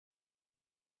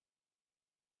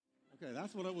Okay,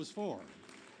 that's what it was for.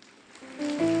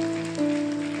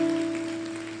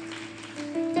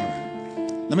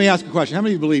 Let me ask a question. How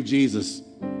many of you believe Jesus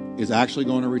is actually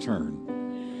going to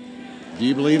return? Do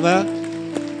you believe that?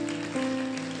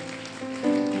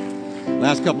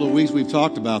 Last couple of weeks we've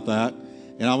talked about that,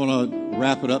 and I want to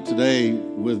wrap it up today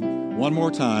with one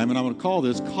more time, and I'm going to call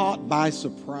this Caught by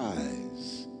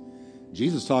Surprise.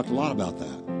 Jesus talked a lot about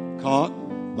that. Caught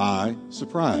by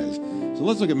surprise. So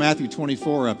let's look at Matthew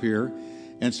 24 up here,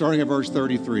 and starting at verse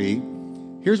 33,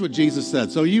 here's what Jesus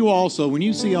said. So you also, when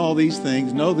you see all these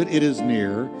things, know that it is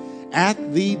near,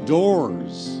 at the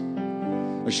doors.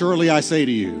 Assuredly I say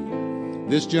to you,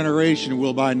 this generation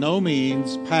will by no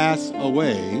means pass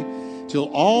away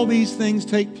till all these things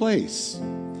take place.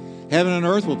 Heaven and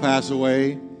earth will pass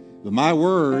away, but my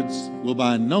words will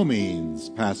by no means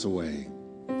pass away.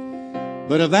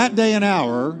 But of that day and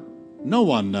hour, no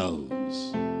one knows.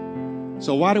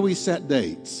 So why do we set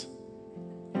dates?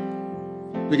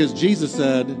 Because Jesus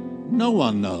said, no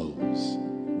one knows,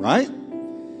 right?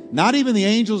 Not even the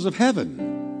angels of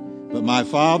heaven, but my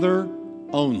Father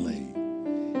only.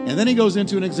 And then he goes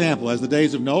into an example. As the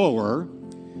days of Noah were,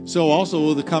 so also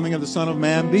will the coming of the Son of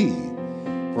Man be.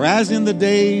 For as in the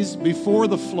days before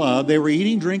the flood, they were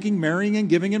eating, drinking, marrying, and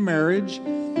giving in marriage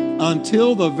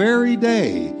until the very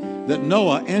day that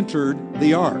Noah entered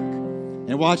the ark.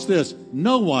 And watch this.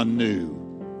 No one knew.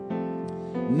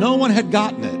 No one had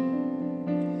gotten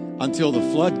it until the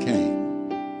flood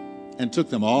came and took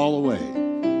them all away.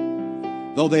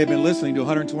 Though they had been listening to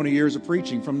 120 years of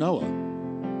preaching from Noah.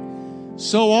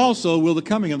 So also will the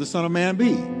coming of the Son of Man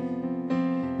be.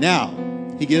 Now,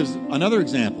 he gives another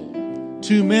example.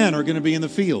 2 men are going to be in the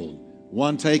field.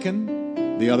 One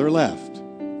taken, the other left.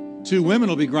 2 women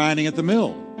will be grinding at the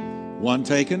mill. One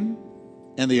taken,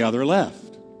 and the other left.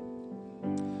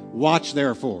 Watch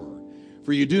therefore,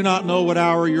 for you do not know what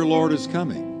hour your Lord is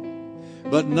coming.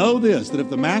 But know this, that if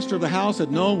the master of the house had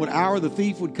known what hour the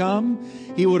thief would come,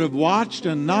 he would have watched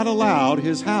and not allowed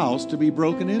his house to be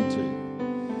broken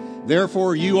into.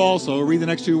 Therefore, you also, read the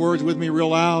next 2 words with me real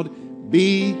loud,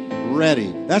 be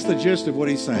ready. That's the gist of what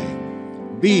he's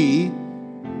saying. Be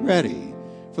ready.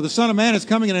 For the Son of Man is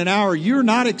coming in an hour you're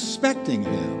not expecting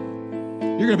him.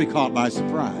 You're going to be caught by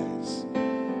surprise.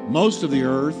 Most of the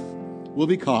earth will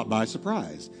be caught by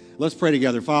surprise. Let's pray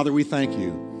together. Father, we thank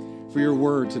you for your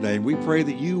word today. We pray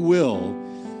that you will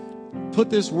put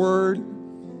this word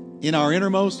in our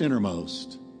innermost,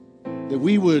 that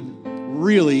we would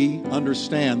really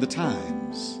understand the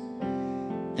times.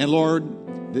 And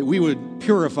Lord, that we would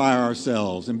purify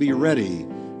ourselves and be ready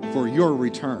for your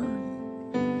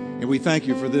return. And we thank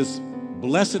you for this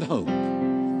blessed hope,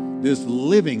 this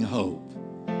living hope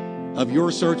of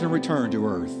your certain return to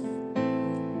earth.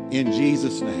 In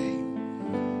Jesus'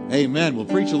 name, amen. We'll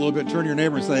preach a little bit. Turn to your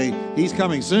neighbor and say, he's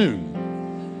coming soon.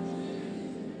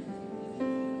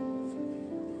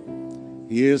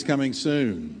 He is coming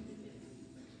soon.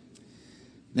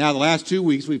 Now, the last 2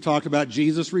 weeks, we've talked about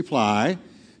Jesus' reply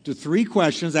to 3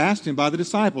 questions asked him by the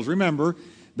disciples. Remember,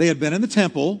 they had been in the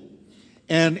temple,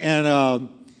 and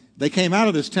they came out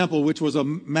of this temple, which was a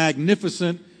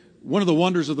magnificent, one of the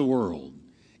wonders of the world.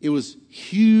 It was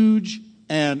huge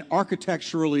and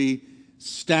architecturally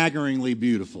staggeringly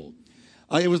beautiful.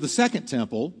 It was the second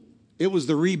temple. It was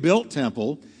the rebuilt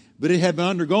temple, but it had been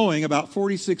undergoing about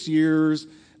 46 years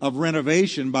of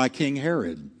renovation by King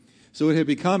Herod. So it had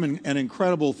become an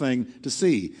incredible thing to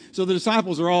see. So the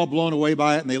disciples are all blown away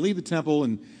by it, and they leave the temple,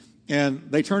 and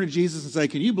they turn to Jesus and say,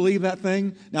 can you believe that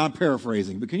thing? Now I'm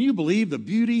paraphrasing, but can you believe the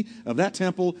beauty of that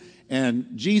temple? And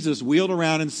Jesus wheeled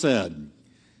around and said,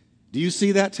 do you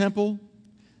see that temple?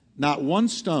 Not one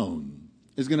stone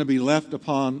is going to be left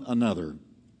upon another.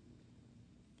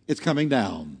 It's coming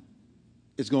down.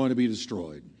 It's going to be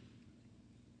destroyed.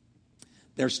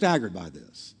 They're staggered by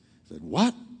this. Said,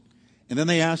 what? And then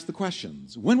they ask the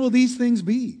questions. When will these things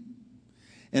be?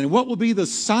 And what will be the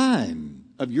sign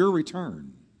of your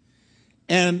return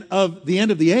and of the end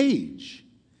of the age?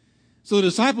 So the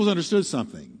disciples understood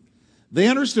something. They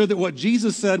understood that what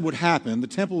Jesus said would happen, the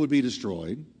temple would be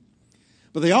destroyed.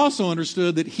 But they also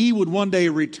understood that he would one day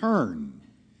return.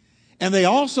 And they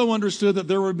also understood that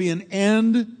there would be an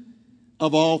end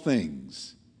of all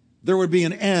things. There would be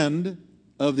an end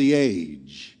of the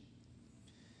age.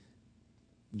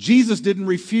 Jesus didn't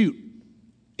refute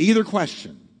either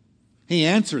question. He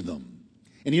answered them.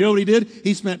 And you know what he did?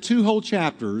 He spent 2 whole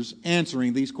chapters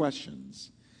answering these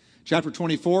questions. Chapter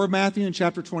 24 of Matthew and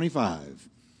chapter 25.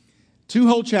 2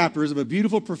 whole chapters of a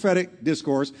beautiful prophetic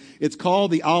discourse. It's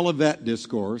called the Olivet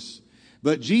Discourse.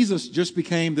 But Jesus just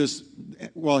became this,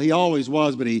 well, he always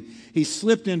was, but he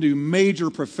slipped into major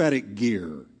prophetic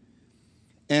gear.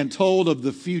 and told of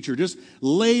the future, just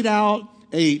laid out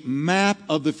a map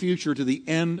of the future to the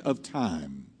end of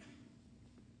time.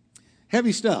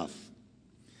 Heavy stuff.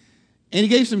 And he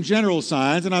gave some general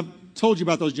signs, and I've told you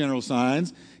about those general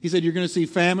signs. He said you're going to see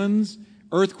famines,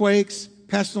 earthquakes,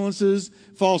 pestilences,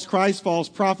 false Christs, false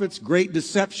prophets, great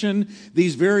deception.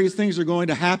 These various things are going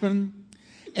to happen.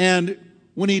 And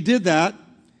when he did that,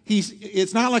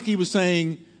 it's not like he was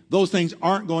saying those things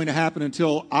aren't going to happen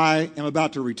until I am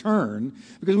about to return,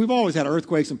 because we've always had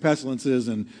earthquakes and pestilences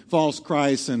and false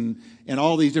Christs and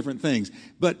all these different things.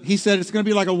 But he said it's going to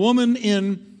be like a woman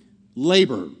in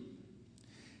labor.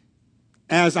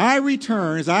 As I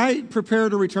return, as I prepare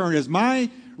to return, as my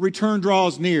return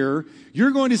draws near,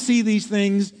 you're going to see these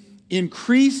things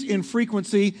increase in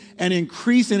frequency and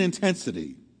increase in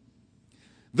intensity.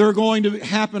 They're going to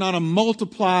happen on a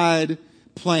multiplied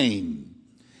plane.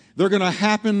 They're going to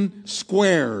happen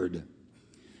squared.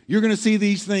 You're going to see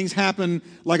these things happen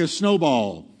like a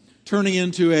snowball turning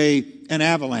into an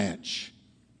avalanche.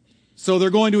 So they're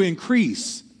going to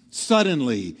increase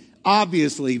suddenly,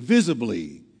 obviously,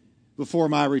 visibly before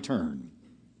my return.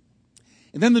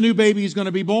 And then the new baby is going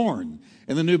to be born.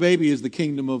 And the new baby is the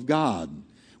kingdom of God.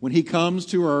 When he comes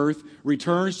to earth,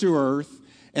 returns to earth,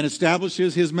 and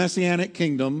establishes his messianic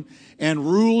kingdom and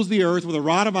rules the earth with a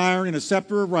rod of iron and a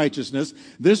scepter of righteousness,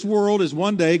 this world is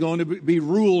one day going to be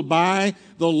ruled by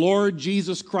the Lord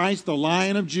Jesus Christ, the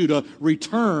Lion of Judah,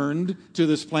 returned to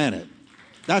this planet.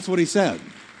 That's what he said.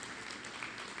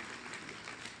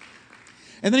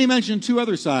 And then he mentioned two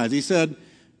other sides. He said,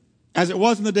 as it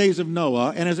was in the days of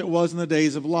Noah and as it was in the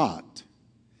days of Lot,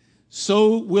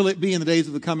 so will it be in the days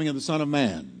of the coming of the Son of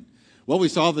Man. Well, we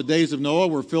saw the days of Noah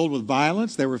were filled with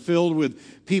violence. They were filled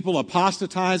with people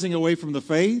apostatizing away from the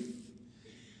faith.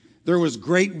 There was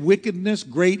great wickedness,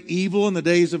 great evil in the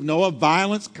days of Noah.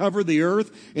 Violence covered the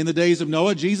earth in the days of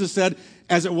Noah. Jesus said,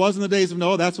 as it was in the days of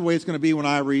Noah, that's the way it's going to be when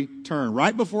I return.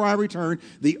 Right before I return,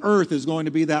 the earth is going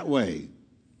to be that way.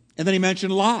 And then he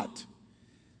mentioned Lot.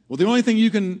 Well, the only thing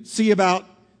you can see about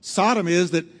Sodom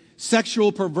is that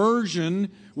sexual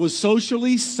perversion was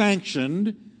socially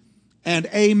sanctioned and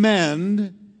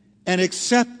amened and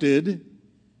accepted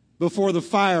before the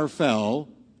fire fell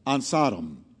on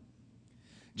Sodom.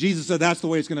 Jesus said that's the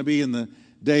way it's going to be in the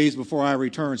days before I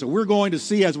return. So we're going to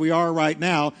see, as we are right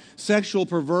now, sexual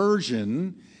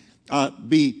perversion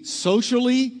be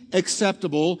socially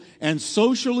acceptable and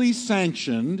socially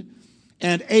sanctioned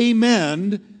and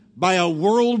amened by a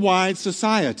worldwide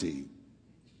society.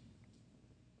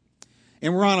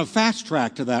 And we're on a fast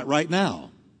track to that right now.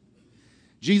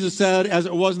 Jesus said, as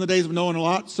it was in the days of Noah and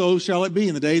Lot, so shall it be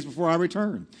in the days before I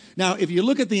return. Now, if you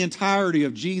look at the entirety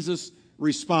of Jesus'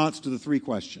 response to the three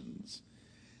questions,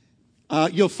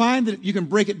 you'll find that you can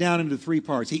break it down into three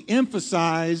parts. He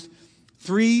emphasized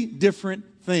three different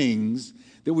things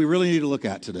that we really need to look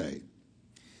at today.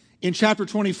 In chapter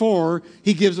 24,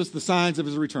 he gives us the signs of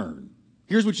his return.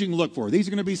 Here's what you can look for. These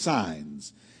are going to be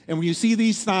signs. And when you see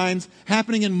these signs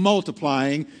happening and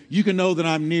multiplying, you can know that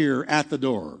I'm near at the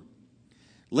door.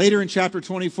 Later in chapter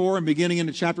 24 and beginning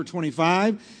into chapter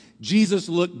 25, Jesus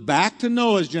looked back to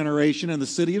Noah's generation and the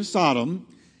city of Sodom.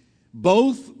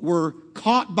 Both were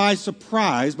caught by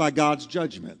surprise by God's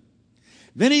judgment.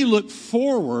 Then he looked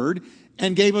forward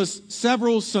and gave us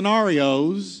several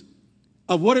scenarios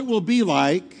of what it will be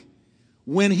like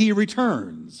when he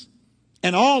returns.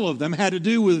 And all of them had to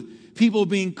do with people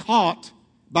being caught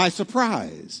by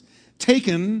surprise,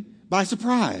 taken by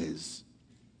surprise.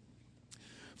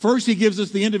 First, he gives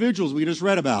us the individuals we just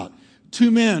read about.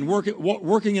 Two men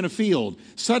working in a field.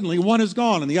 Suddenly, one is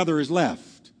gone and the other is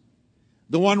left.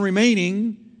 The one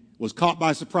remaining was caught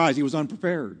by surprise. He was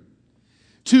unprepared.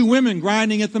 Two women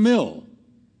grinding at the mill,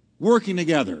 working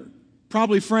together,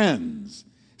 probably friends.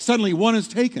 Suddenly, one is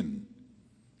taken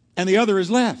and the other is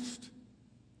left.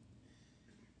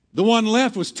 The one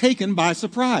left was taken by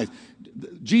surprise.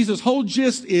 Jesus' whole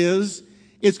gist is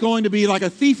it's going to be like a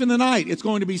thief in the night. It's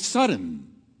going to be sudden.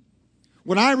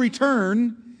 When I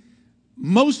return,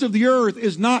 most of the earth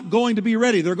is not going to be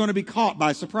ready. They're going to be caught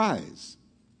by surprise.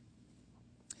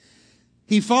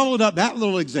 He followed up that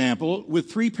little example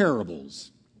with three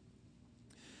parables.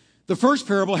 The first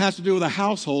parable has to do with a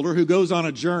householder who goes on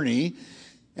a journey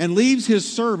and leaves his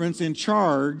servants in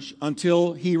charge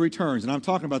until he returns. And I'm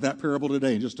talking about that parable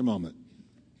today in just a moment.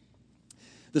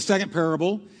 The second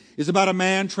parable is about a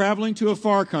man traveling to a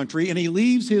far country, and he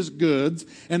leaves his goods,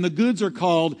 and the goods are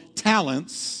called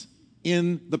talents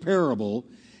in the parable.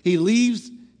 He leaves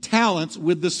talents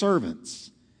with the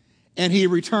servants, and he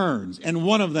returns, and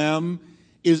one of them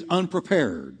is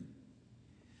unprepared.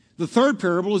 The third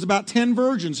parable is about 10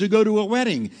 virgins who go to a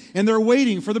wedding, and they're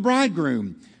waiting for the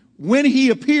bridegroom. When he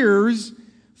appears,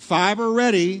 5 are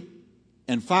ready,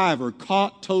 and 5 are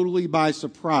caught totally by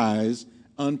surprise,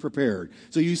 unprepared.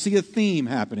 So you see a theme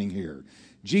happening here.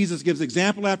 Jesus gives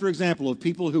example after example of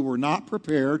people who were not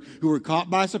prepared, who were caught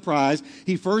by surprise.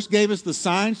 He first gave us the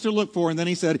signs to look for, and then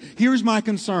he said, here's my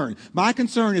concern. My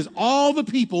concern is all the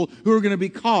people who are going to be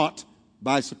caught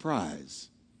by surprise,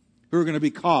 who are going to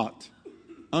be caught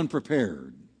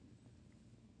unprepared.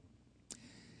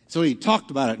 So he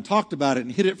talked about it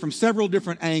and hit it from several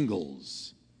different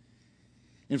angles.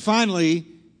 And finally,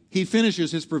 he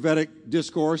finishes his prophetic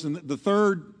discourse, and the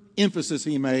third emphasis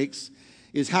he makes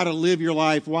is how to live your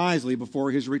life wisely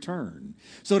before his return.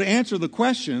 So to answer the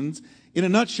questions, in a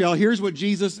nutshell, here's what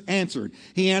Jesus answered.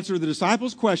 He answered the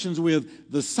disciples' questions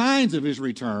with the signs of his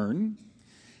return,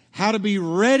 how to be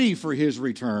ready for his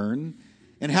return,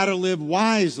 and how to live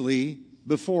wisely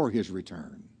before his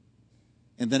return.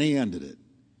 And then he ended it.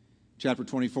 Chapter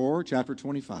 24, chapter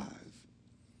 25.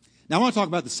 Now I want to talk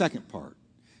about the second part,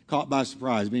 caught by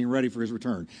surprise, being ready for his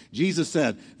return. Jesus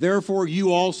said, therefore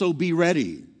you also be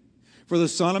ready, for the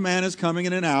Son of Man is coming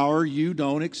in an hour you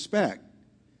don't expect.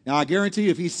 Now I guarantee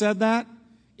you if he said that,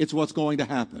 it's what's going to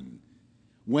happen.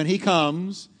 When he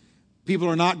comes, people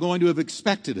are not going to have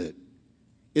expected it.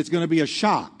 It's going to be a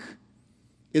shock.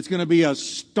 It's going to be a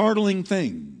startling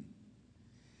thing.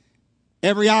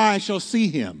 Every eye shall see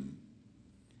him,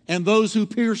 and those who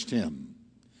pierced him.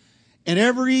 And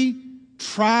every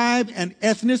tribe and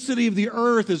ethnicity of the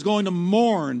earth is going to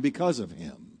mourn because of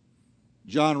him.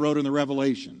 John wrote in the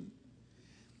Revelation.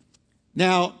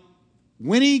 Now,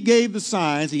 when he gave the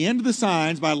signs, he ended the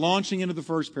signs by launching into the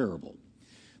first parable.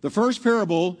 The first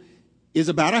parable is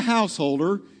about a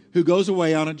householder who goes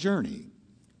away on a journey.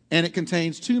 And it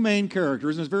contains 2 main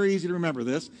characters, and it's very easy to remember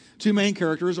this. 2 main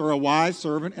characters are a wise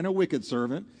servant and a wicked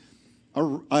servant,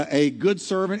 a good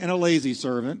servant and a lazy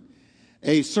servant,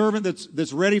 a servant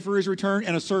that's ready for his return,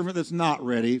 and a servant that's not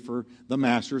ready for the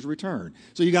master's return.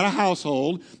 So you got a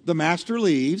household, the master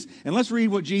leaves, and let's read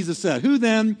what Jesus said. Who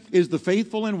then is the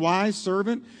faithful and wise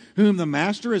servant whom the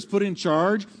master has put in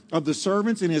charge of the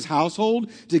servants in his household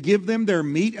to give them their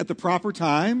meat at the proper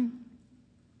time?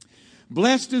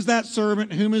 Blessed is that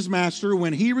servant whom his master,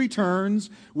 when he returns,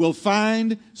 will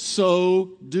find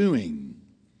so doing.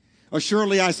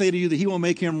 Assuredly, I say to you that he will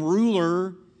make him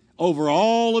ruler over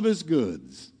all of his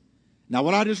goods. Now,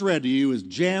 what I just read to you is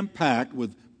jam-packed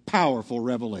with powerful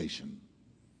revelation,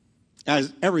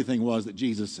 as everything was that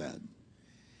Jesus said.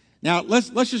 Now, let's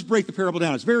just break the parable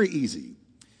down. It's very easy.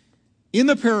 In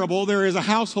the parable, there is a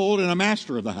household and a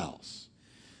master of the house.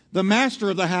 The master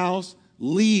of the house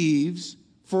leaves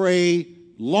for a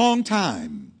long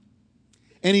time,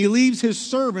 and he leaves his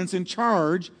servants in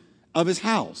charge of his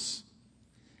house.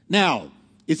 Now,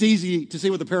 it's easy to see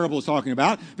what the parable is talking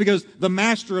about because the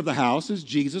master of the house is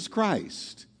Jesus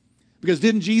Christ. Because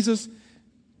didn't Jesus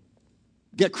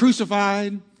get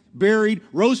crucified, buried,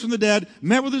 rose from the dead,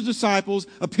 met with his disciples,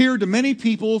 appeared to many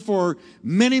people for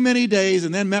many, many days,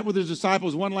 and then met with his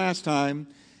disciples one last time?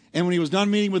 And when he was done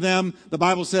meeting with them, the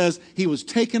Bible says he was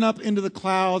taken up into the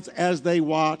clouds as they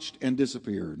watched and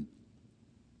disappeared.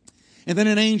 And then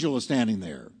an angel was standing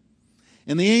there.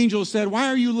 And the angel said, why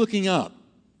are you looking up?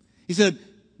 He said,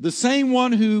 the same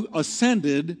one who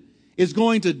ascended is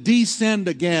going to descend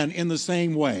again in the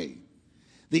same way.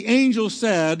 The angel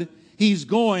said he's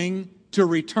going to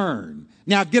return.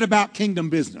 Now get about kingdom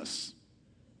business.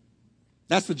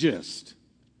 That's the gist.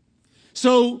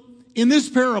 So in this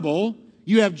parable,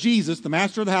 you have Jesus, the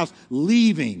master of the house,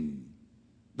 leaving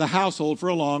the household for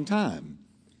a long time.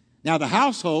 Now, the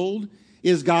household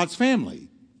is God's family.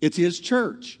 It's his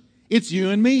church. It's you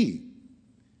and me.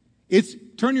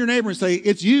 Turn to your neighbor and say,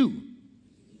 it's you.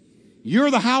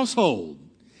 You're the household.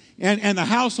 And the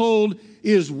household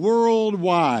is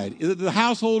worldwide. The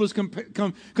household is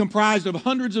comprised of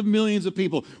hundreds of millions of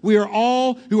people. We are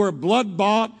all who are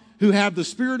blood-bought, who have the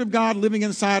Spirit of God living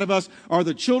inside of us, are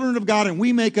the children of God, and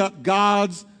we make up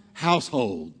God's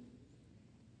household.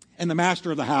 And the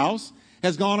master of the house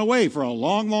has gone away for a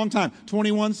long, long time,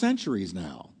 21 centuries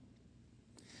now.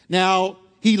 Now,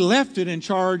 he left it in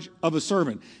charge of a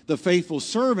servant. The faithful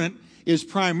servant is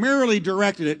primarily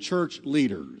directed at church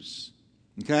leaders,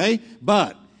 okay?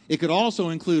 But it could also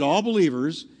include all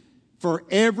believers, for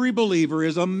every believer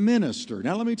is a minister.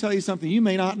 Now, let me tell you something you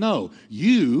may not know.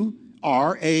 You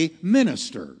are a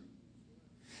minister.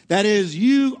 That is,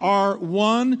 you are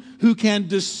one who can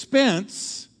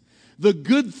dispense the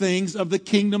good things of the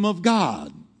kingdom of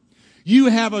God. You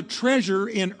have a treasure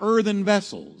in earthen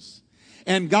vessels.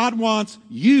 And God wants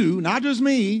you, not just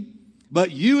me,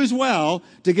 but you as well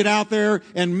to get out there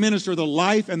and minister the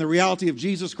life and the reality of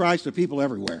Jesus Christ to people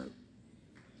everywhere.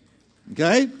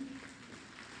 Okay?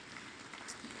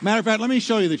 Matter of fact, let me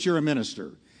show you that you're a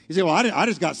minister. You say, well, I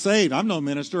just got saved. I'm no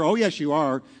minister. Oh, yes, you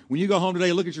are. When you go home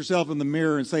today, look at yourself in the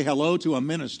mirror and say hello to a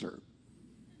minister.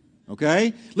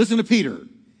 Okay? Listen to Peter.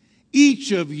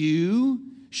 Each of you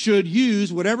should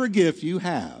use whatever gift you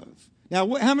have.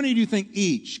 Now, how many do you think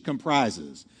each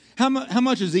comprises? How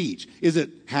much is each? Is it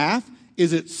half?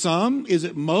 Is it some? Is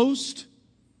it most?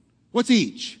 What's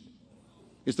each?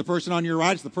 It's the person on your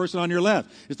right. It's the person on your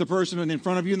left. It's the person in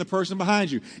front of you and the person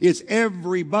behind you. It's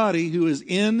everybody who is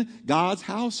in God's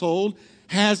household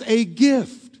has a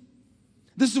gift.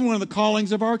 This is one of the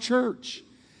callings of our church.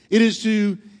 It is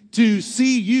to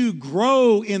see you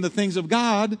grow in the things of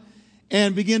God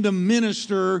and begin to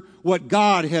minister what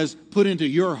God has put into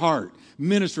your heart.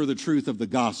 Minister the truth of the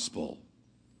gospel.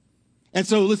 And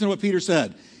so listen to what Peter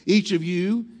said. Each of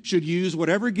you should use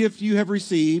whatever gift you have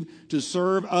received to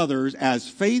serve others as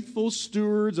faithful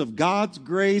stewards of God's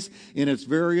grace in its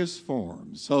various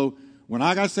forms. So when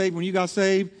I got saved, when you got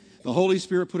saved, the Holy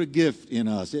Spirit put a gift in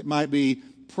us. It might be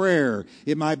prayer.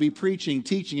 It might be preaching,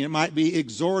 teaching. It might be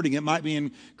exhorting. It might be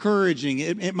encouraging.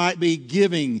 It might be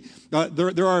giving.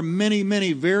 There are many,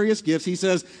 many various gifts, he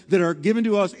says, that are given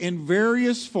to us in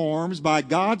various forms by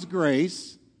God's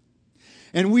grace.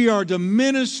 And we are to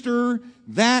minister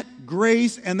that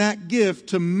grace and that gift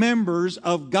to members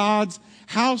of God's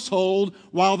household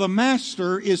while the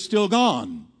master is still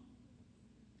gone.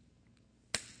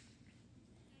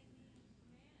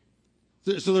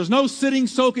 So there's no sitting,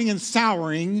 soaking, and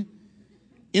souring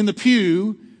in the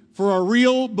pew for a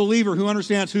real believer who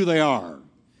understands who they are.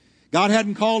 God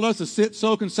hadn't called us to sit,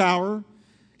 soak, and sour.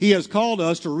 He has called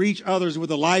us to reach others with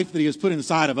the life that He has put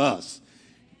inside of us.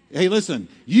 Hey, listen,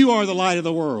 you are the light of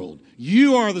the world.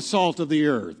 You are the salt of the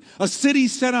earth. A city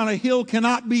set on a hill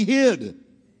cannot be hid.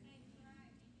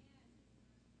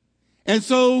 And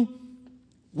so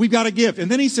we've got a gift.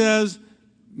 And then he says,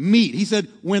 meet. He said,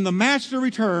 when the master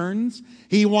returns,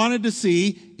 he wanted to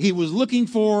see, he was looking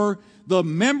for the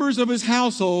members of his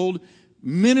household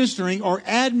ministering or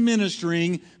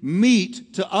administering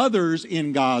meat to others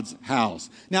in God's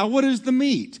house. Now, what is the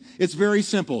meat? It's very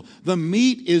simple. The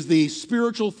meat is the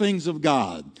spiritual things of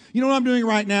God. You know what I'm doing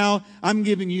right now? I'm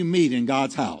giving you meat in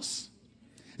God's house.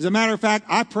 As a matter of fact,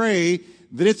 I pray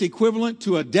that it's equivalent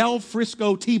to a Del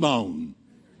Frisco T-bone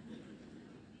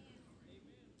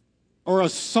or a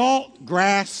salt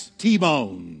grass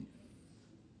T-bone.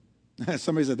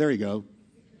 Somebody said, there you go.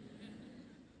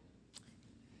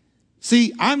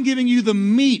 See, I'm giving you the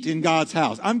meat in God's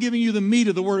house. I'm giving you the meat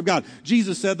of the Word of God.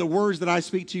 Jesus said, the words that I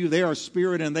speak to you, they are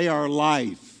spirit and they are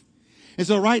life. And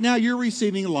so right now you're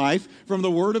receiving life from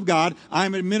the Word of God.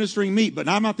 I'm administering meat, but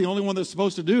I'm not the only one that's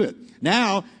supposed to do it.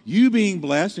 Now, you being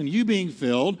blessed and you being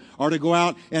filled are to go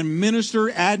out and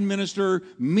administer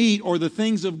meat or the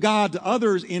things of God to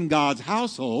others in God's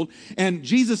household. And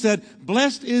Jesus said,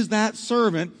 blessed is that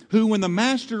servant who, when the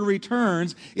master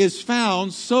returns, is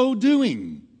found so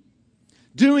doing.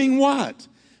 Doing what?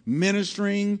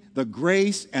 Ministering the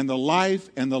grace and the life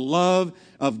and the love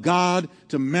of God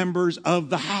to members of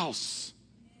the house.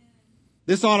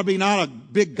 This ought to be not a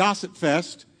big gossip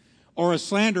fest or a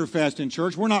slander fest in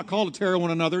church. We're not called to tear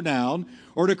one another down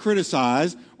or to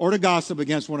criticize or to gossip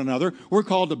against one another. We're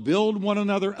called to build one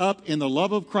another up in the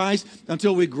love of Christ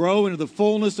until we grow into the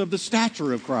fullness of the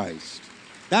stature of Christ.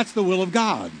 That's the will of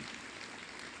God.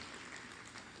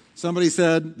 Somebody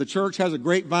said, the church has a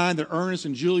grapevine that Ernest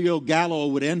and Julio Gallo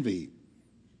would envy.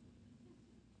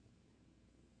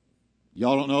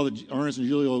 Y'all don't know that Ernest and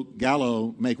Julio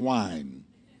Gallo make wine.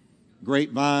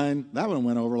 Grapevine, that one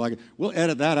went over like, we'll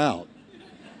edit that out.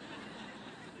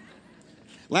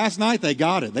 Last night they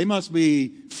got it. They must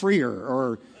be freer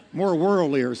or more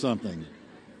worldly or something.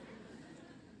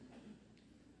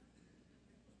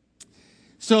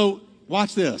 So,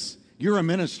 watch this. You're a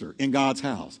minister in God's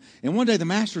house. And one day the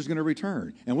master is going to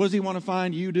return. And what does he want to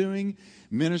find you doing?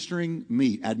 Ministering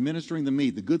meat, administering the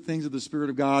meat, the good things of the Spirit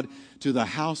of God to the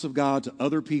house of God, to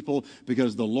other people,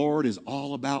 because the Lord is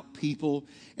all about people.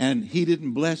 And He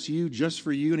didn't bless you just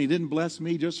for you, and He didn't bless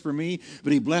me just for me,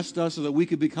 but He blessed us so that we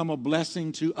could become a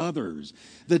blessing to others.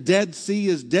 The Dead Sea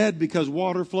is dead because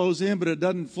water flows in, but it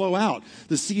doesn't flow out.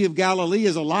 The Sea of Galilee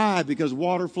is alive because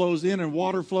water flows in and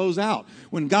water flows out.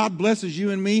 When God blesses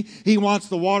you and me, He wants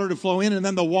the water to flow in and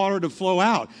then the water to flow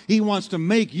out. He wants to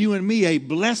make you and me a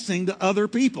blessing to other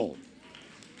people.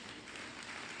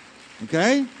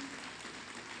 Okay?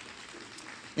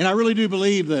 And I really do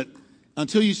believe that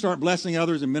until you start blessing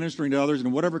others and ministering to others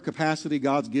in whatever capacity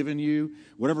God's given you,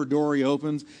 whatever door he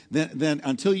opens, then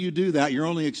until you do that, you're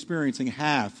only experiencing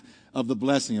half of the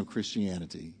blessing of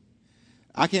Christianity.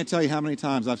 I can't tell you how many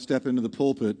times I've stepped into the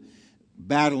pulpit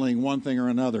battling one thing or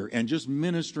another, and just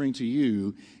ministering to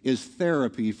you is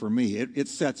therapy for me. It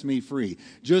sets me free.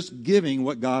 Just giving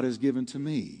what God has given to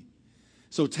me.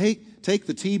 So take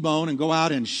the T-bone and go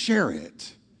out and share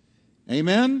it.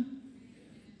 Amen?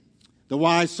 The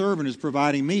wise servant is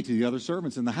providing meat to the other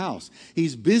servants in the house.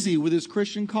 He's busy with his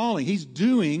Christian calling. He's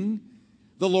doing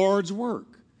the Lord's work.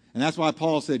 And that's why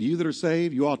Paul said, you that are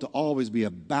saved, you ought to always be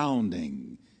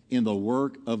abounding in the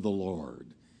work of the Lord.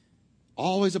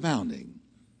 Always abounding.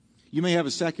 You may have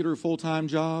a secular full-time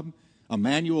job, a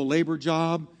manual labor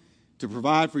job to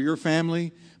provide for your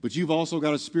family, but you've also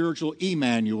got a spiritual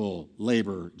Emmanuel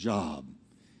labor job,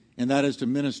 and that is to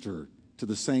minister to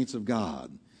the saints of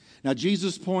God. Now,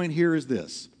 Jesus' point here is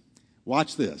this.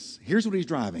 Watch this. Here's what he's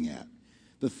driving at.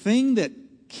 The thing that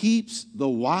keeps the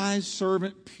wise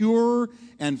servant pure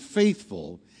and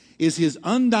faithful is his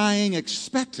undying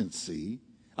expectancy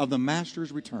of the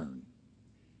master's return.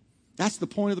 That's the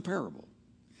point of the parable.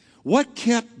 What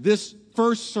kept this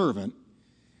first servant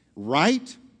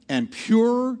right and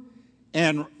pure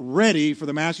and ready for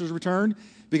the master's return?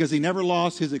 Because he never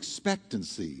lost his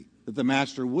expectancy that the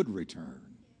master would return.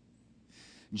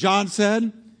 John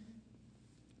said,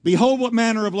 behold what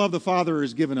manner of love the Father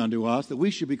has given unto us, that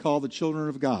we should be called the children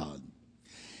of God.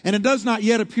 And it does not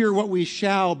yet appear what we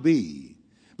shall be.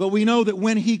 But we know that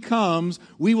when he comes,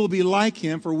 we will be like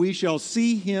him, for we shall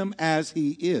see him as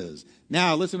he is.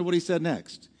 Now, listen to what he said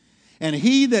next. And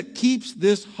he that keeps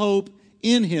this hope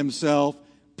in himself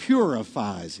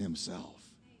purifies himself.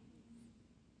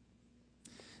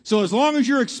 So as long as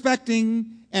you're expecting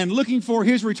and looking for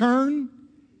his return,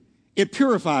 it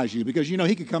purifies you, because you know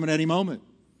he could come at any moment.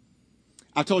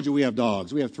 I told you we have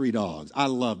dogs. We have 3 dogs. I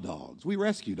love dogs. We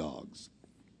rescue dogs.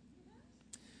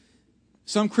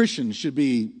 Some Christians should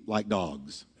be like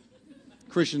dogs.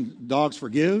 Christian dogs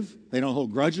forgive. They don't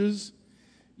hold grudges.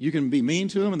 You can be mean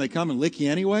to them and they come and lick you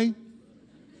anyway.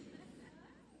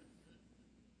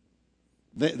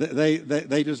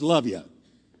 They just love you.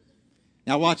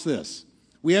 Now watch this.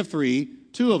 We have 3.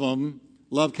 2 of them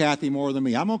love Kathy more than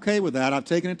me. I'm okay with that. I've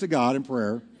taken it to God in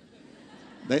prayer.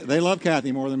 They love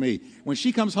Kathy more than me. When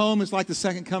she comes home, it's like the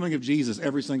second coming of Jesus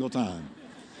every single time.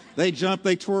 They jump,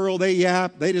 they twirl, they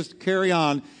yap, they just carry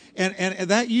on.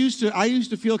 And I used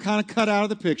to feel kind of cut out of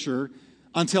the picture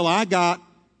until I got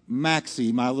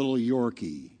Maxie, my little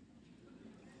Yorkie.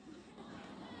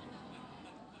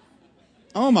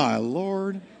 Oh my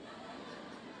Lord.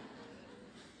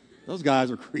 Those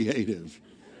guys are creative.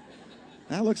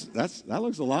 That looks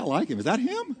a lot like him. Is that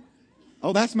him?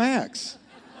 Oh, that's Max.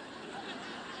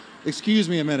 Excuse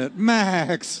me a minute.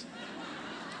 Max.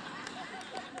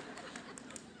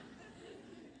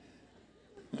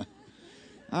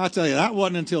 I'll tell you, that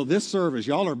wasn't until this service.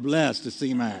 Y'all are blessed to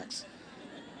see Max.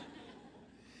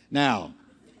 Now,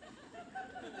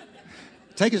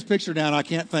 take his picture down. I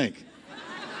can't think.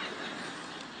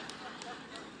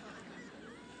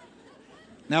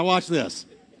 Now watch this.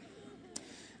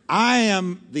 I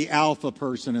am the alpha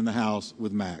person in the house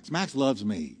with Max. Max loves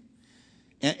me.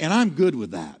 And I'm good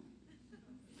with that.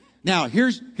 Now,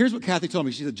 here's what Kathy told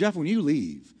me. She said, Jeff, when you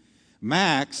leave,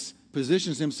 Max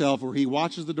positions himself where he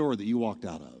watches the door that you walked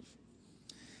out of.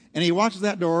 And he watches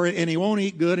that door, and he won't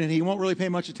eat good, and he won't really pay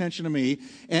much attention to me.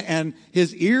 And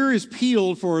his ear is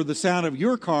peeled for the sound of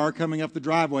your car coming up the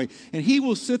driveway. And he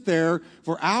will sit there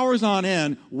for hours on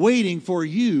end waiting for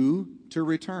you to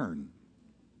return.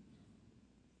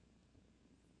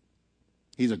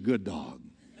 He's a good dog.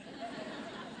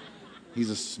 He's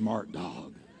a smart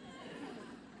dog.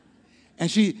 And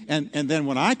then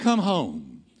when I come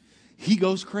home, he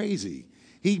goes crazy.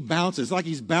 He bounces like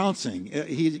he's bouncing.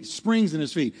 He springs in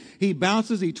his feet. He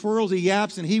bounces, he twirls, he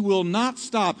yaps, and he will not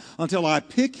stop until I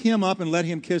pick him up and let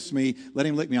him kiss me, let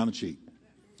him lick me on the cheek.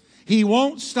 He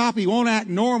won't stop. He won't act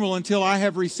normal until I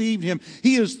have received him.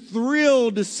 He is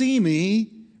thrilled to see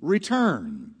me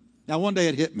return. Now, one day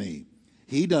it hit me.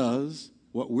 He does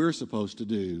what we're supposed to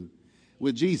do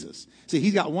with Jesus. See,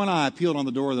 he's got one eye peeled on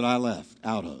the door that I left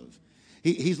out of.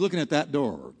 He's looking at that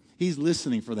door. He's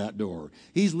listening for that door.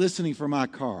 He's listening for my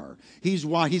car. He's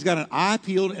got an eye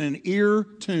peeled and an ear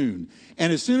tuned.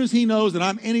 And as soon as he knows that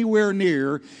I'm anywhere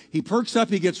near, he perks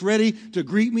up, he gets ready to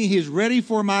greet me. He's ready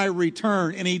for my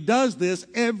return. And he does this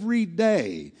every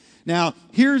day. Now,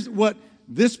 here's what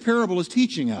this parable is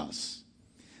teaching us.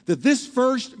 That this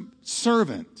first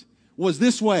servant was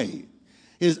this way.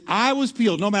 His eye was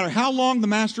peeled. No matter how long the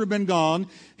master had been gone,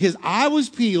 his eye was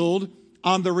peeled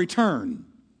on the return.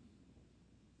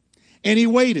 And he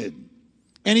waited,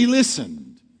 and he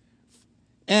listened.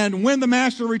 And when the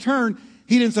master returned,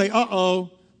 he didn't say,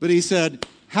 uh-oh, but he said,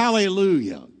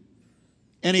 hallelujah.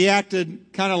 And he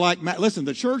acted kind of like, listen,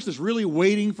 the church that's really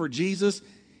waiting for Jesus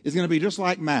is going to be just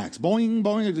like Max. Boing,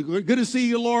 boing, good to see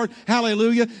you, Lord.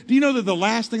 Hallelujah. Do you know that the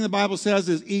last thing the Bible says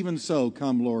is, even so,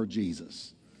 come, Lord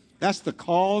Jesus? That's the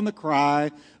call and the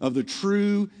cry of the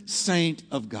true saint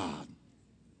of God.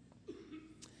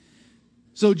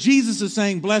 So Jesus is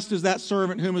saying, blessed is that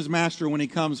servant whom his master, when he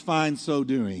comes, finds so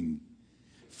doing.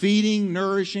 Feeding,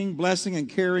 nourishing, blessing, and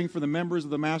caring for the members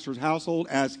of the master's household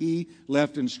as he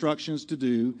left instructions to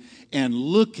do, and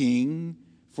looking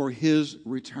for his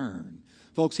return.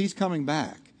 Folks, he's coming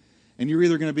back, and you're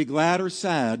either going to be glad or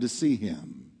sad to see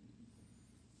him.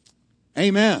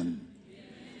 Amen.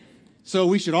 So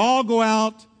we should all go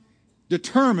out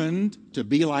determined to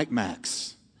be like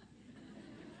Max.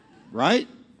 Right?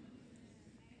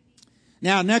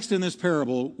 Now, next in this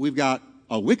parable, we've got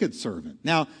a wicked servant.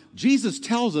 Now, Jesus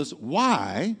tells us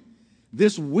why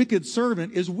this wicked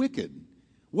servant is wicked.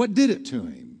 What did it to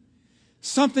him?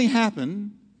 Something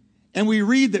happened, and we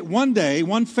read that one day,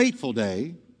 one fateful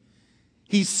day,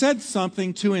 he said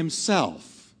something to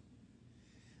himself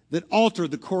that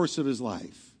altered the course of his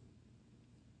life.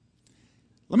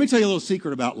 Let me tell you a little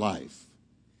secret about life.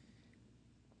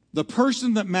 The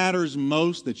person that matters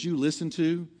most that you listen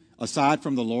to, aside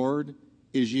from the Lord,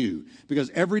 is you. Because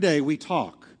every day we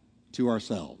talk to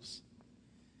ourselves.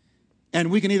 And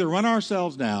we can either run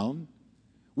ourselves down,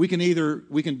 we can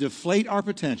deflate our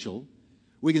potential,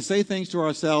 we can say things to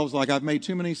ourselves like, I've made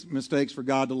too many mistakes for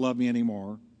God to love me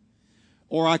anymore,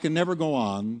 or I can never go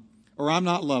on, or I'm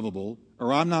not lovable,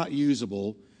 or I'm not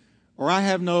usable, or I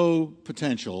have no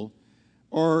potential,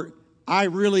 or I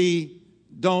really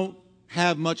don't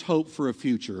have much hope for a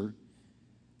future.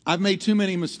 I've made too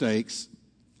many mistakes.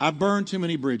 I've burned too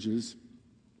many bridges.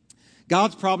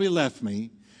 God's probably left me.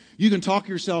 You can talk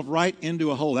yourself right into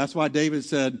a hole. That's why David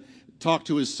said, talked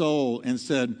to his soul and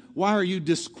said, why are you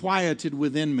disquieted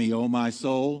within me, O my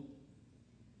soul?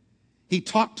 He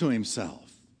talked to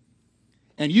himself.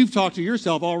 And you've talked to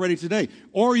yourself already today.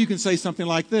 Or you can say something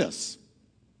like this.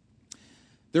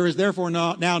 There is therefore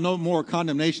now no more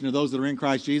condemnation to those that are in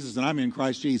Christ Jesus, and I'm in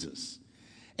Christ Jesus.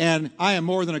 And I am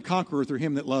more than a conqueror through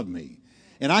him that loved me.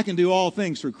 And I can do all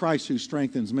things through Christ who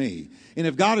strengthens me. And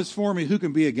if God is for me, who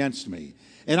can be against me?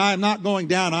 And I am not going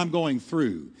down, I'm going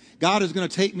through. God is going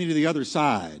to take me to the other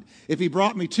side. If he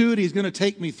brought me to it, he's going to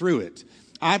take me through it.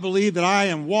 I believe that I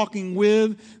am walking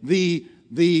with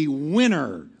the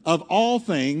winner of all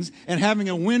things, and having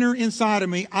a winner inside of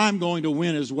me, I'm going to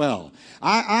win as well.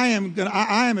 I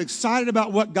am excited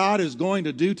about what God is going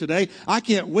to do today. I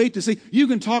can't wait to see. You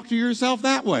can talk to yourself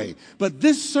that way. But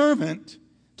this servant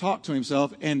talked to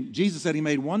himself, and Jesus said he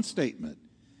made one statement.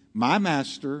 My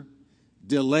master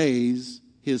delays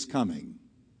his coming.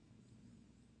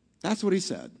 That's what he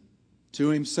said to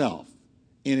himself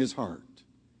in his heart.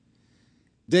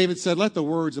 David said, let the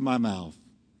words of my mouth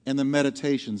and the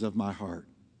meditations of my heart,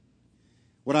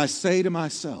 what I say to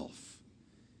myself,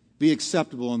 be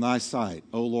acceptable in thy sight,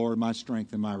 O Lord, my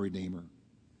strength and my redeemer.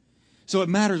 So it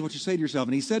matters what you say to yourself.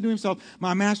 And he said to himself,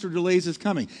 my master delays his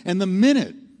coming. And the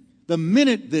minute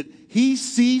that he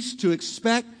ceased to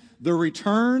expect the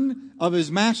return of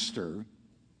his master,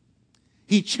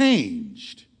 he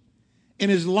changed.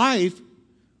 And his life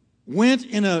went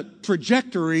in a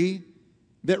trajectory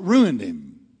that ruined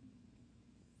him.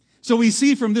 So we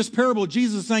see from this parable,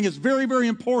 Jesus saying it's very, very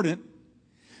important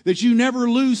that you never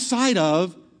lose sight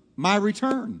of my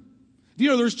return. Do you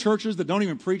know there's churches that don't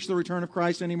even preach the return of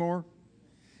Christ anymore?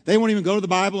 They won't even go to the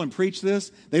Bible and preach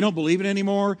this. They don't believe it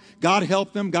anymore. God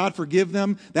help them. God forgive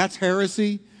them. That's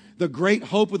heresy. The great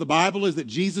hope of the Bible is that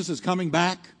Jesus is coming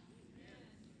back.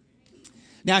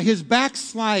 Now, his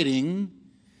backsliding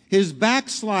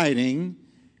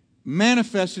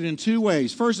manifested in two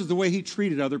ways. First is the way he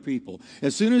treated other people.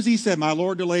 As soon as he said, my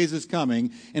Lord delays his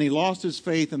coming, and he lost his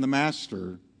faith in the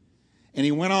master, and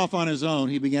he went off on his own,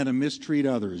 he began to mistreat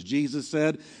others. Jesus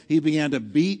said he began to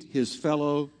beat his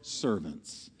fellow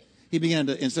servants. He began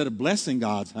to, instead of blessing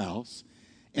God's house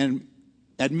and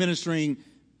administering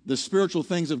the spiritual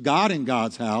things of God in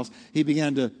God's house, he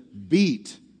began to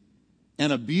beat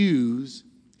and abuse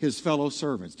his fellow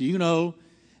servants. Do you know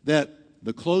that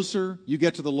the closer you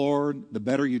get to the Lord, the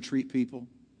better you treat people?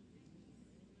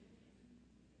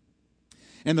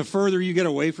 And the further you get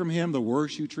away from him, the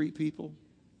worse you treat people?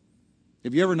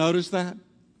 Have you ever noticed that?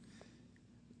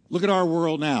 Look at our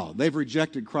world now. They've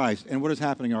rejected Christ. And what is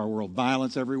happening in our world?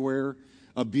 Violence everywhere,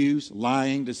 abuse,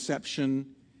 lying,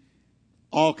 deception.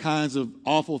 all kinds of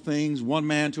awful things, one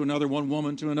man to another, one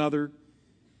woman to another.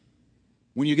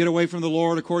 When you get away from the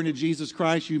Lord, according to Jesus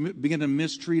Christ, you begin to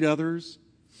mistreat others.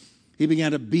 He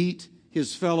began to beat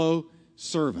his fellow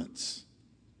servants.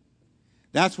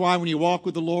 That's why when you walk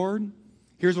with the Lord,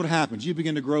 here's what happens. You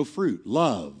begin to grow fruit.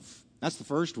 Love. That's the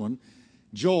first one.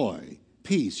 Joy.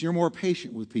 Peace. You're more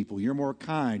patient with people. You're more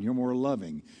kind. You're more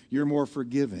loving. You're more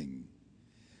forgiving.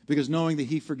 Because knowing that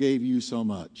he forgave you so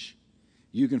much,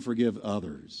 you can forgive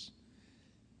others.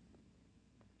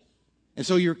 And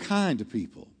so you're kind to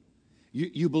people.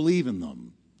 You believe in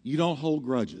them. You don't hold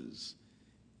grudges.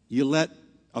 You let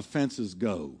offenses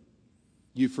go.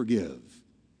 You forgive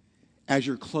as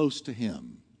you're close to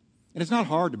him. And it's not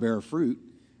hard to bear fruit.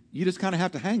 You just kind of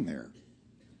have to hang there.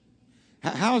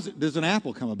 Does an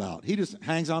apple come about? He just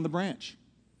hangs on the branch.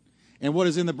 And what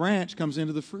is in the branch comes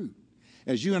into the fruit.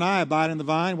 As you and I abide in the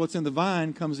vine, what's in the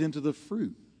vine comes into the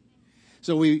fruit.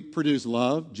 So we produce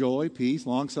love, joy, peace,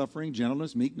 long-suffering,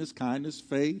 gentleness, meekness, kindness,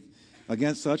 faith.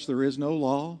 Against such there is no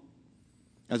law,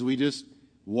 as we just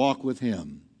walk with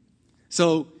him.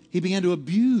 So he began to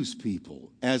abuse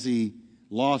people as he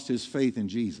lost his faith in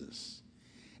Jesus.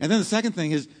 And then the second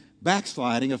thing is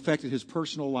backsliding affected his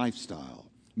personal lifestyle.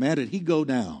 Man, did he go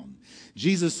down.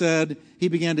 Jesus said he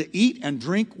began to eat and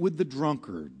drink with the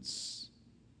drunkards.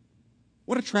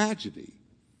 What a tragedy.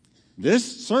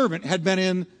 This servant had been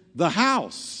in the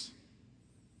house.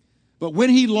 But when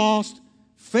he lost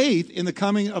faith in the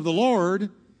coming of the Lord,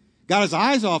 got his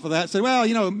eyes off of that, said,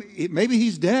 well, maybe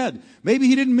he's dead. Maybe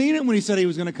he didn't mean it when he said he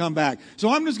was going to come back. So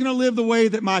I'm just going to live the way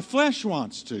that my flesh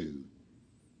wants to.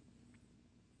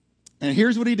 And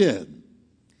here's what he did.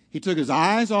 He took his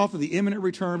eyes off of the imminent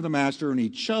return of the master and he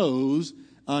chose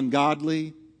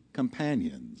ungodly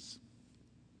companions.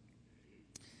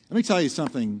 Let me tell you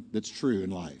something that's true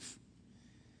in life.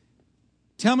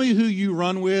 Tell me who you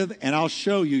run with and I'll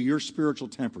show you your spiritual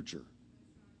temperature.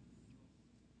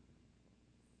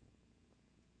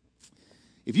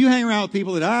 If you hang around with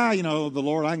people that, the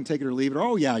Lord, I can take it or leave it, or,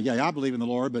 oh, yeah, I believe in the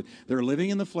Lord, but they're living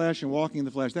in the flesh and walking in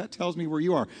the flesh, that tells me where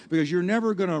you are. Because you're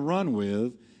never going to run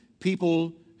with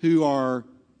people who are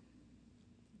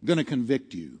going to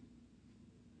convict you.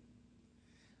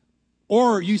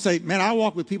 Or you say, man, I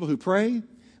walk with people who pray.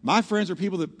 My friends are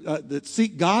people that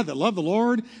seek God, that love the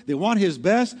Lord, that want his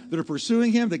best, that are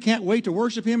pursuing him, that can't wait to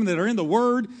worship him, and that are in the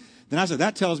Word. Then I said,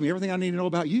 that tells me everything I need to know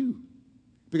about you.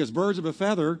 Because birds of a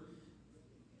feather,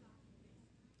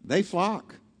 they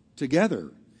flock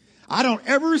together. I don't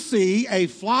ever see a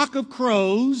flock of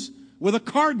crows with a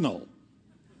cardinal.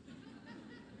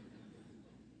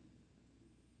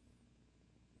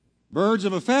 Birds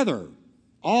of a feather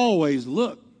always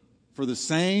look for the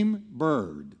same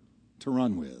bird to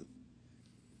run with.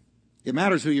 It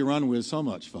matters who you run with so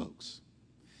much, folks.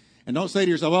 And don't say to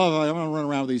yourself, oh, I'm going to run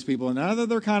around with these people. And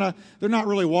they're not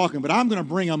really walking, but I'm going to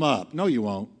bring them up. No, you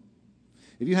won't.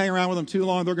 If you hang around with them too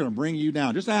long, they're going to bring you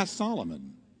down. Just ask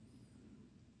Solomon.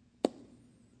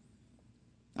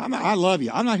 I love you.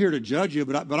 I'm not here to judge you,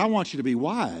 but I want you to be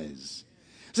wise.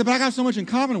 I said, but I got so much in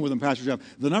common with them, Pastor Jeff.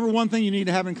 The number one thing you need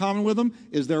to have in common with them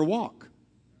is their walk.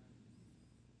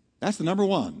 That's the number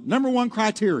one. Number one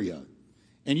criteria.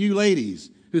 And you ladies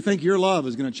who think your love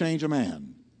is going to change a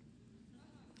man.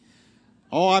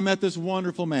 Oh, I met this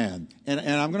wonderful man, and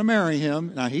I'm going to marry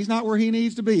him. Now, he's not where he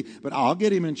needs to be, but I'll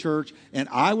get him in church, and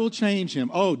I will change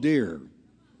him. Oh, dear.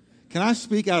 Can I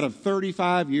speak out of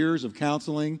 35 years of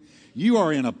counseling? You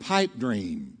are in a pipe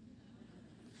dream.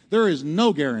 There is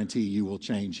no guarantee you will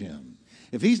change him.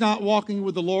 If he's not walking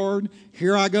with the Lord,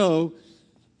 here I go.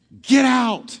 Get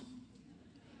out.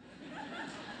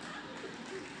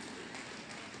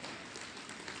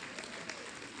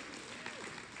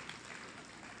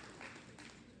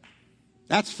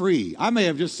 That's free. I may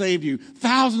have just saved you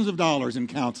thousands of dollars in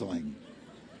counseling.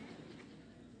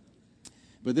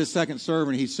 But this second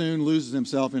servant, he soon loses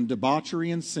himself in debauchery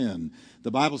and sin.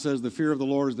 The Bible says the fear of the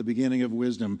Lord is the beginning of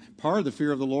wisdom. Part of the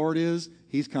fear of the Lord is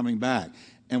he's coming back.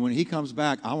 And when he comes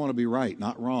back, I want to be right,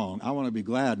 not wrong. I want to be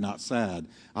glad, not sad.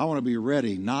 I want to be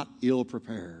ready, not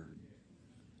ill-prepared.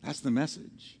 That's the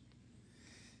message.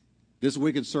 This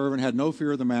wicked servant had no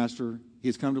fear of the master. He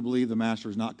has come to believe the master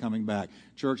is not coming back.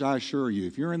 Church, I assure you,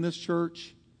 if you're in this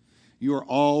church, you are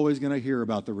always going to hear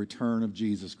about the return of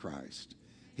Jesus Christ.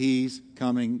 He's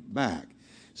coming back.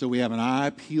 So we have an eye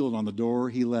peeled on the door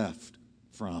he left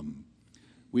from.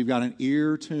 We've got an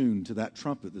ear tuned to that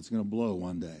trumpet that's going to blow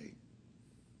one day.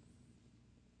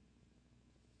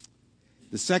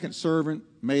 The second servant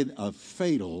made a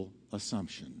fatal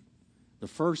assumption. The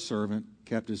first servant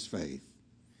kept his faith.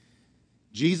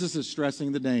 Jesus is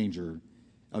stressing the danger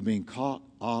of being caught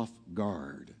off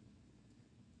guard.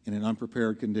 in an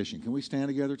unprepared condition. Can we stand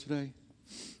together today?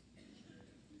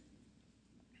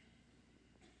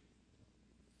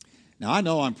 Now, I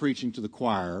know I'm preaching to the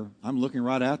choir. I'm looking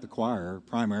right at the choir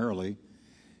primarily.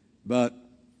 But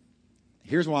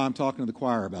here's why I'm talking to the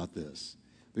choir about this.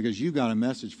 Because you've got a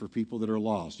message for people that are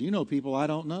lost. You know people I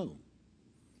don't know.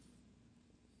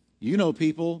 You know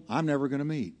people I'm never going to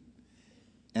meet.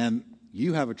 And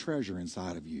you have a treasure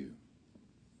inside of you.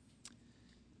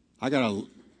 I got a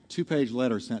 2-page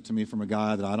letter sent to me from a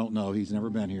guy that I don't know. He's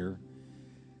never been here.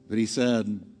 But he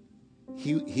said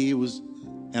he was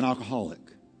an alcoholic.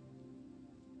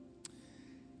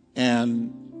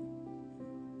 And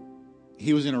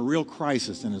he was in a real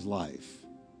crisis in his life.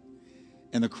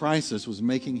 And the crisis was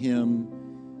making him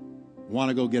want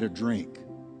to go get a drink.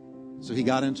 So he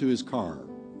got into his car.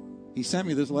 He sent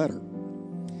me this letter.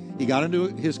 He got into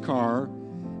his car,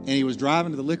 and he was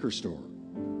driving to the liquor store.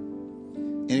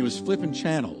 And he was flipping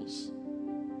channels.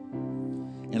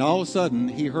 And all of a sudden,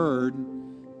 he heard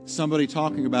somebody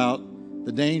talking about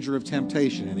the danger of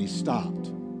temptation, and he stopped.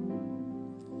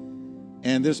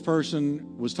 And this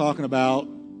person was talking about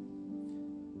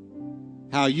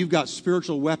how you've got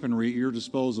spiritual weaponry at your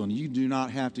disposal, and you do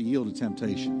not have to yield to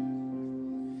temptation.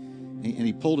 And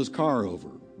he pulled his car over,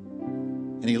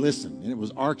 and he listened, and it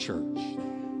was our church.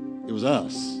 It was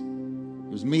us. It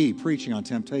was me preaching on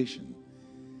temptation.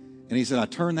 And he said, I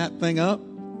turned that thing up.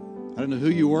 I didn't know who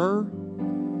you were,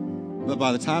 but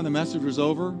by the time the message was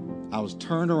over, I was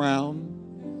turned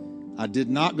around. I did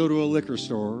not go to a liquor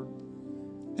store,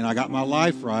 and I got my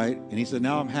life right. And he said,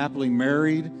 now I'm happily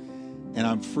married, and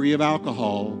I'm free of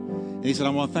alcohol. And he said, I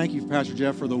want to thank you, Pastor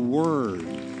Jeff, for the word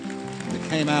that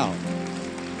came out.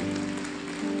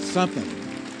 Something.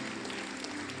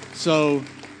 So,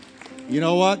 you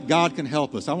know what? God can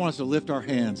help us. I want us to lift our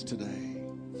hands today.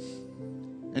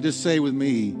 And just say with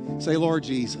me, say, Lord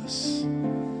Jesus,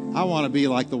 I want to be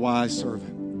like the wise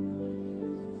servant,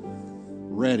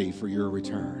 ready for your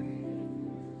return.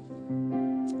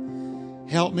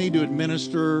 Help me to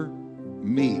administer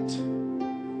meat,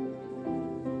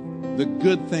 the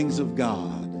good things of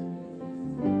God,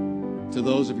 to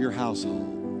those of your household.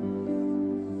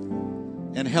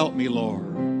 And help me,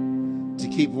 Lord, to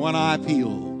keep one eye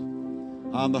peeled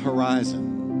on the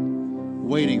horizon,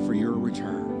 waiting for your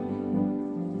return.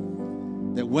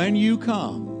 That when you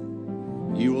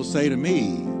come, you will say to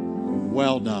me,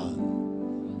 well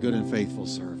done, good and faithful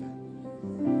servant.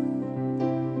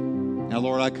 Now,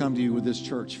 Lord, I come to you with this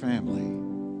church family.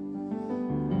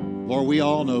 Lord, we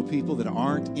all know people that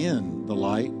aren't in the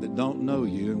light, that don't know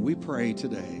you, and we pray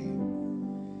today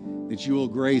that you will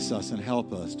grace us and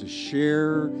help us to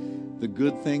share the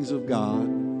good things of God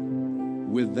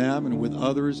with them and with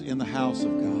others in the house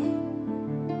of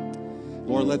God.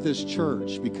 Lord, let this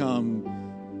church become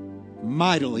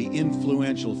mightily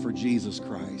influential for Jesus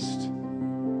Christ.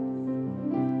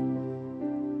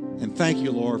 And thank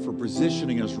you, Lord, for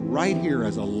positioning us right here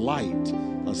as a light,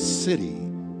 a city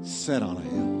set on a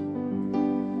hill.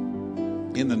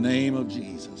 In the name of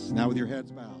Jesus. Now with your heads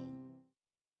bowed.